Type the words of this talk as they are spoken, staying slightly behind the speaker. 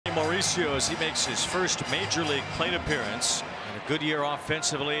Mauricio as he makes his first major league plate appearance, and a good year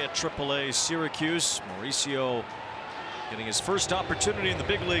offensively at AAA Syracuse. Mauricio getting his first opportunity in the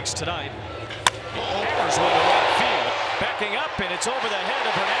big leagues tonight. Hammers one to right field, backing up, and it's over the head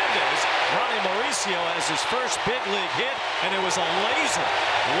of Hernandez. Ronny Mauricio has his first big league hit, and it was a laser,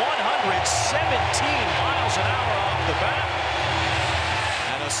 117 miles an hour off the bat.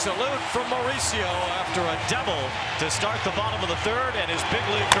 And a salute from Mauricio after a double to start the bottom of the third and his big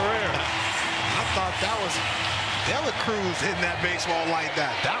league career. I thought that was Dela Cruz hitting that baseball like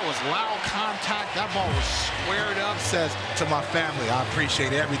that. That was loud contact. That ball was squared up. Says to my family, I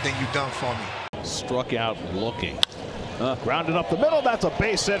appreciate everything you've done for me. Struck out looking. Grounded up the middle. That's a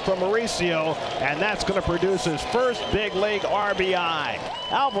base hit from Mauricio, and that's going to produce his first big league RBI.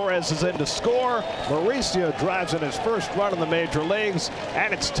 Alvarez is in to score. Mauricio drives in his first run in the major leagues,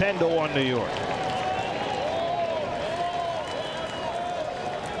 and it's 10-1 New York.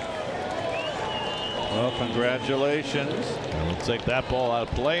 Well, congratulations. And we'll take that ball out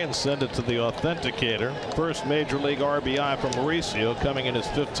of play and send it to the authenticator. First major league RBI from Mauricio, coming in his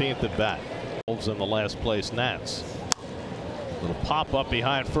 15th at bat. In the last place Nats. Little pop up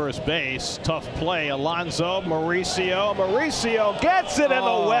behind first base. Tough play. Alonso, Mauricio gets it in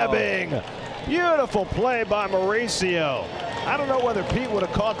the webbing. Beautiful play by Mauricio. I don't know whether Pete would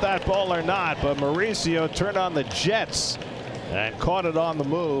have caught that ball or not, but Mauricio turned on the jets and caught it on the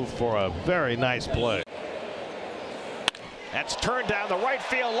move for a very nice play. That's turned down the right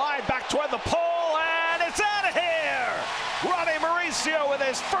field line, back toward the pole, and it's out of here. Ronny Mauricio with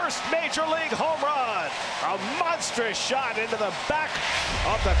his first major league home run. A monstrous shot into the back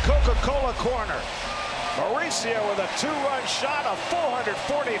of the Coca-Cola corner. Mauricio with a two-run shot, a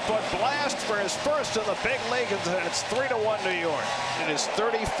 440-foot blast for his first in the big league, and it's 3-1 New York. In his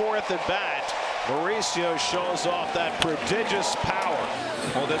 34th at bat, Mauricio shows off that prodigious power.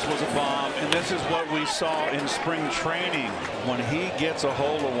 Well, this was a bomb, and this is what we saw in spring training. When he gets a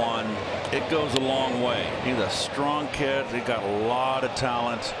hold of one, it goes a long way. He's a strong kid. He got a lot of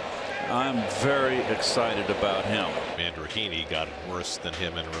talent. I'm very excited about him. Mandrahini got it worse than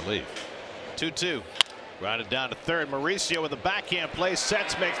him in relief. 2-2. Grounded down to third. Mauricio with a backhand play.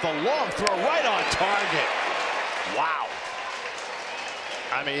 Sets, makes the long throw right on target. Wow.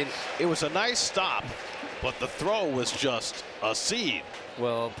 I mean, it was a nice stop, but the throw was just a seed.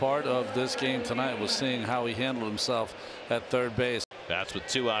 Well, part of this game tonight was seeing how he handled himself at third base. That's with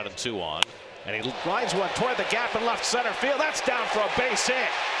 2 out and 2 on. And he lines one toward the gap in left center field. That's down for a base hit.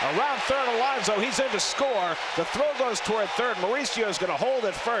 Around third, Alonso, he's in to score. The throw goes toward third. Mauricio is going to hold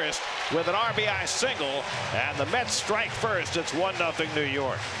it first with an RBI single. And the Mets strike first. It's 1-0 New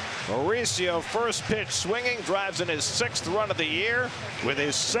York. Mauricio, first pitch swinging, drives in his 6th run of the year with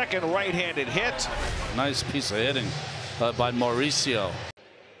his 2nd right-handed hit. Nice piece of hitting by Mauricio.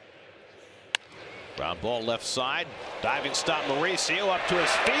 Ground ball left side. Diving stop Mauricio up to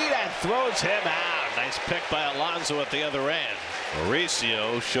his feet and throws him out. Nice pick by Alonso at the other end.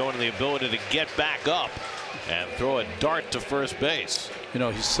 Mauricio showing the ability to get back up and throw a dart to first base. You know,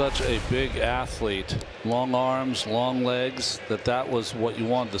 he's such a big athlete. Long arms, long legs, that was what you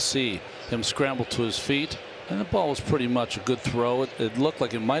wanted to see. Him scramble to his feet. And the ball was pretty much a good throw. It looked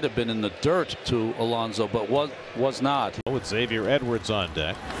like it might have been in the dirt to Alonso, but was not. With Xavier Edwards on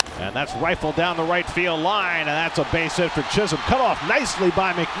deck. And that's rifled down the right field line, and that's a base hit for Chisholm. Cut off nicely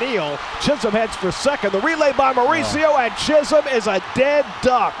by McNeil. Chisholm heads for second. The relay by Mauricio, and Chisholm is a dead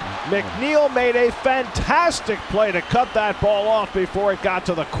duck. McNeil made a fantastic play to cut that ball off before it got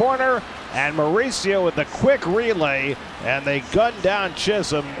to the corner. And Mauricio with the quick relay, and they gun down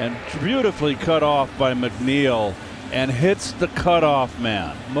Chisholm. And beautifully cut off by McNeil, and hits the cutoff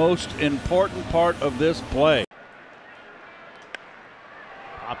man. Most important part of this play.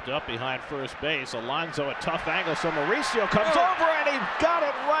 Popped up behind first base. Alonso, a tough angle, so Mauricio comes over, and he got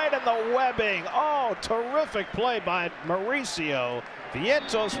it right in the webbing. Oh, terrific play by Mauricio.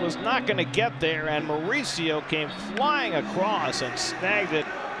 Vientos was not going to get there, and Mauricio came flying across and snagged it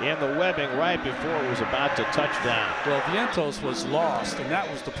in the webbing right before it was about to touch down. Well, Vientos was lost, and that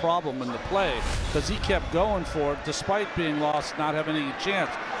was the problem in the play, because he kept going for it despite being lost, not having any chance.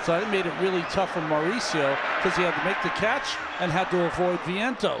 So that made it really tough for Mauricio, because he had to make the catch and had to avoid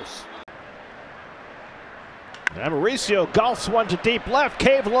Vientos. And Mauricio golfs one to deep left.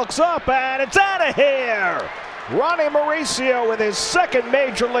 Cave looks up, and it's out of here. Ronny Mauricio with his 2nd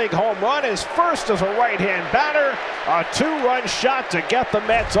major league home run, his first as a right-hand batter. A 2-run shot to get the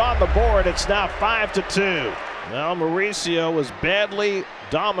Mets on the board. It's now 5-2. Well, Mauricio was badly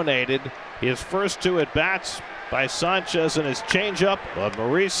dominated his first 2 at-bats by Sanchez and his changeup, but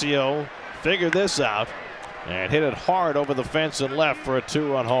Mauricio figured this out. and hit it hard over the fence and left for a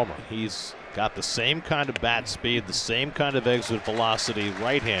 2-run homer. He's got the same kind of bat speed, the same kind of exit velocity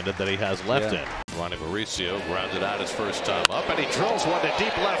right-handed that he has left-handed. Ronny Mauricio grounded out his first time up, and he drills one to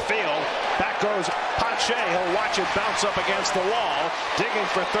deep left field. Back goes Pache. He'll watch it bounce up against the wall. Digging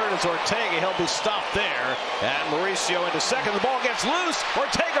for third is Ortega. He'll be stopped there. And Mauricio into second. The ball gets loose.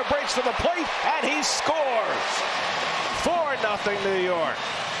 Ortega breaks to the plate, and he scores. 4-0 New York.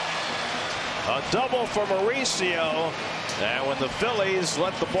 A double for Mauricio. And when the Phillies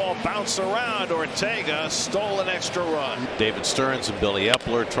let the ball bounce around, Ortega stole an extra run. David Stearns and Billy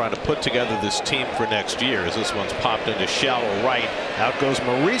Epler trying to put together this team for next year as this one's popped into shallow right. Out goes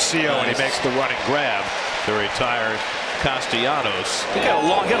Mauricio, and he makes the running grab to retire Castellanos. He got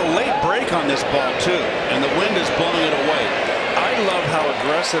a late break on this ball too, and the wind is blowing it away. I love how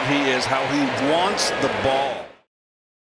aggressive he is, how he wants the ball.